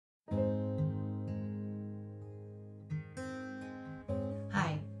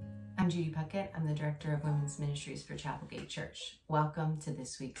Judy Puckett. I'm the Director of Women's Ministries for Chapelgate Church. Welcome to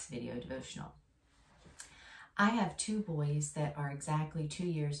this week's video devotional. I have two boys that are exactly 2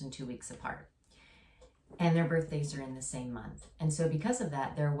 years and 2 weeks apart, and their birthdays are in the same month. And so because of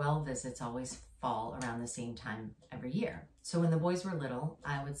that, their well visits always fall around the same time every year. So when the boys were little,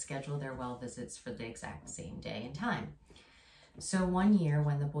 I would schedule their well visits for the exact same day and time. So one year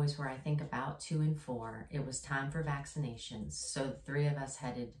when the boys were, I think, about 2 and 4, it was time for vaccinations. So the three of us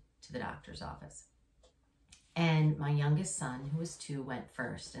headed to the doctor's office. And my youngest son, who was 2, went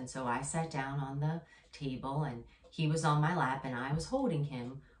first. And so I sat down on the table and he was on my lap and I was holding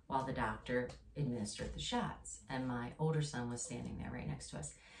him while the doctor administered the shots. And my older son was standing there right next to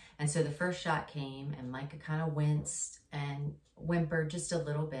us. And so the first shot came and Micah kind of winced and whimpered just a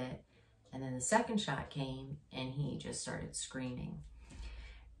little bit. And then the second shot came and he just started screaming.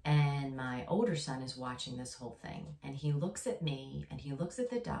 And my older son is watching this whole thing. And he looks at me and he looks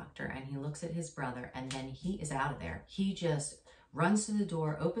at the doctor and he looks at his brother, and then he is out of there. He just runs to the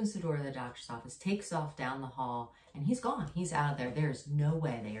door, opens the door of the doctor's office, takes off down the hall, and he's gone. He's out of there. There's no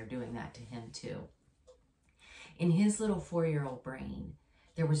way they are doing that to him too. In his little 4-year-old brain,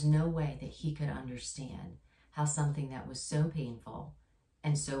 there was no way that he could understand how something that was so painful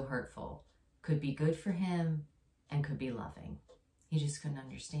and so hurtful could be good for him and could be loving. He just couldn't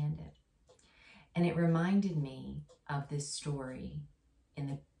understand it. And it reminded me of this story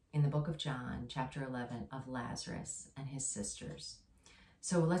in the book of John, chapter 11, of Lazarus and his sisters.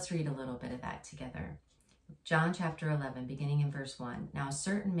 So let's read a little bit of that together. John chapter 11, beginning in verse 1. Now a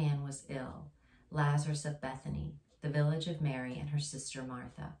certain man was ill, Lazarus of Bethany, the village of Mary and her sister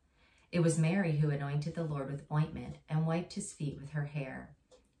Martha. It was Mary who anointed the Lord with ointment and wiped his feet with her hair,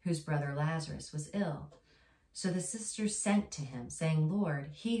 whose brother Lazarus was ill. So the sisters sent to him, saying, Lord,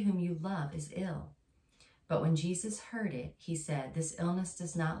 he whom you love is ill. But when Jesus heard it, he said, this illness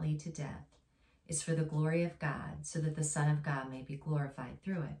does not lead to death. It's for the glory of God, so that the Son of God may be glorified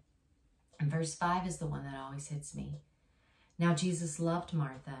through it. And verse 5 is the one that always hits me. Now Jesus loved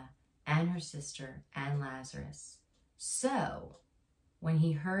Martha and her sister and Lazarus. So when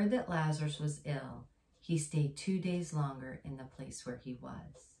he heard that Lazarus was ill, he stayed 2 days longer in the place where he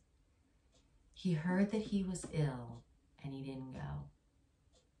was. He heard that he was ill and he didn't go.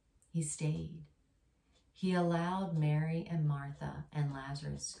 He stayed. He allowed Mary and Martha and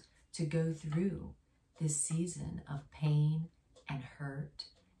Lazarus to go through this season of pain and hurt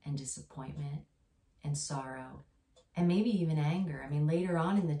and disappointment and sorrow and maybe even anger. I mean, later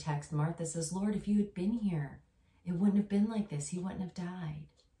on in the text, Martha says, Lord, if you had been here, it wouldn't have been like this. He wouldn't have died.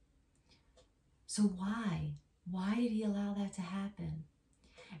 So why? Why did he allow that to happen?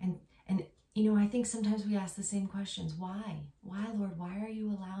 And you know, I think sometimes we ask the same questions. Why? Why, Lord? Why are you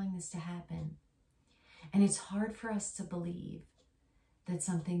allowing this to happen? And it's hard for us to believe that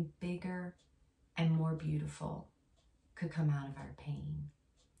something bigger and more beautiful could come out of our pain.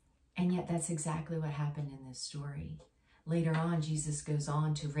 And yet that's exactly what happened in this story. Later on, Jesus goes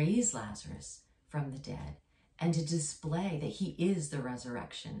on to raise Lazarus from the dead and to display that he is the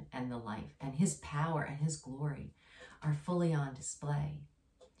resurrection and the life, and his power and his glory are fully on display.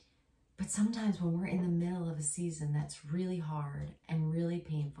 But sometimes when we're in the middle of a season that's really hard and really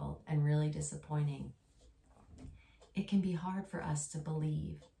painful and really disappointing, it can be hard for us to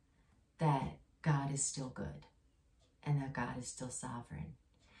believe that God is still good and that God is still sovereign.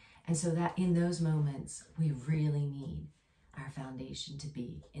 And so that in those moments, we really need our foundation to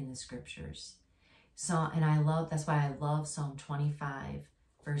be in the scriptures. And that's why I love Psalm 25,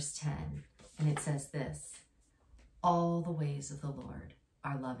 verse 10. And it says this, all the ways of the Lord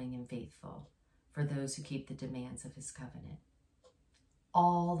are loving and faithful for those who keep the demands of his covenant.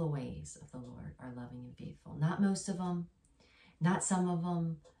 All the ways of the Lord are loving and faithful. Not most of them, not some of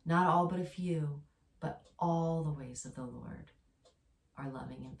them, not all but a few, but all the ways of the Lord are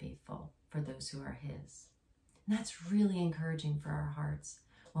loving and faithful for those who are his. And that's really encouraging for our hearts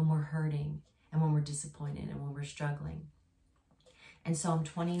when we're hurting and when we're disappointed and when we're struggling. And Psalm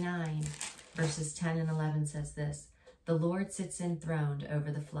 29, verses 10 and 11 says this, the Lord sits enthroned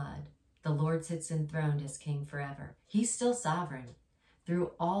over the flood. The Lord sits enthroned as king forever. He's still sovereign.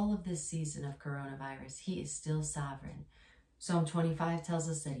 Through all of this season of coronavirus, he is still sovereign. Psalm 25 tells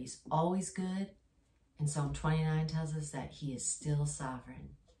us that he's always good. And Psalm 29 tells us that he is still sovereign.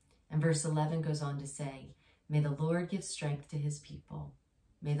 And verse 11 goes on to say, may the Lord give strength to his people.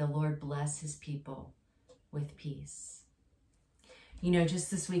 May the Lord bless his people with peace. You know,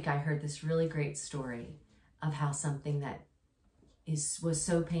 just this week I heard this really great story of how something that was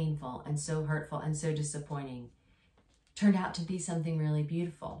so painful and so hurtful and so disappointing turned out to be something really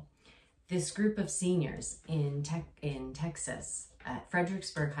beautiful. This group of seniors in Texas at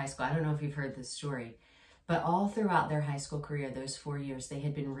Fredericksburg High School. I don't know if you've heard this story, but all throughout their high school career, those 4 years, they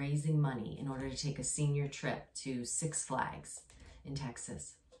had been raising money in order to take a senior trip to Six Flags in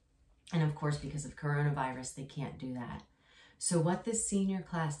Texas. And of course, because of coronavirus, they can't do that. So what this senior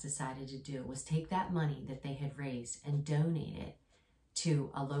class decided to do was take that money that they had raised and donate it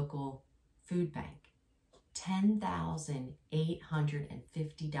to a local food bank.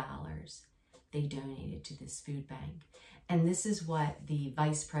 $10,850 they donated to this food bank. And this is what the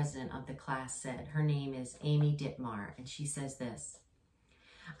vice president of the class said. Her name is Amy Dittmar, and she says this: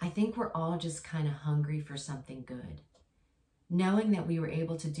 I think we're all just kind of hungry for something good. Knowing that we were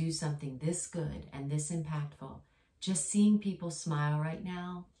able to do something this good and this impactful, just seeing people smile right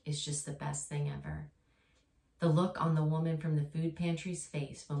now is just the best thing ever. The look on the woman from the food pantry's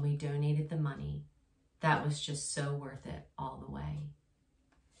face when we donated the money, that was just so worth it all the way.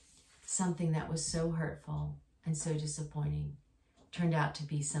 Something that was so hurtful and so disappointing turned out to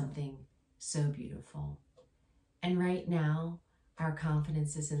be something so beautiful. And right now, our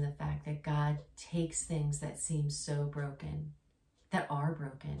confidence is in the fact that God takes things that seem so broken, that are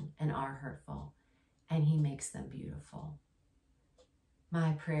broken and are hurtful, and he makes them beautiful.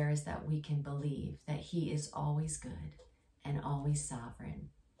 My prayer is that we can believe that he is always good and always sovereign,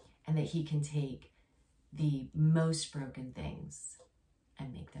 and that he can take the most broken things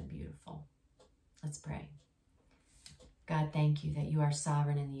and make them beautiful. Let's pray. God, thank you that you are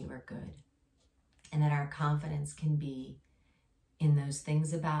sovereign and that you are good, and that our confidence can be in those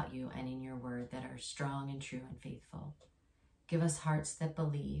things about you and in your word that are strong and true and faithful. Give us hearts that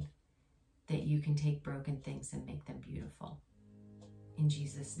believe that you can take broken things and make them beautiful. In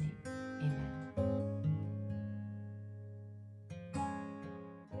Jesus' name, amen.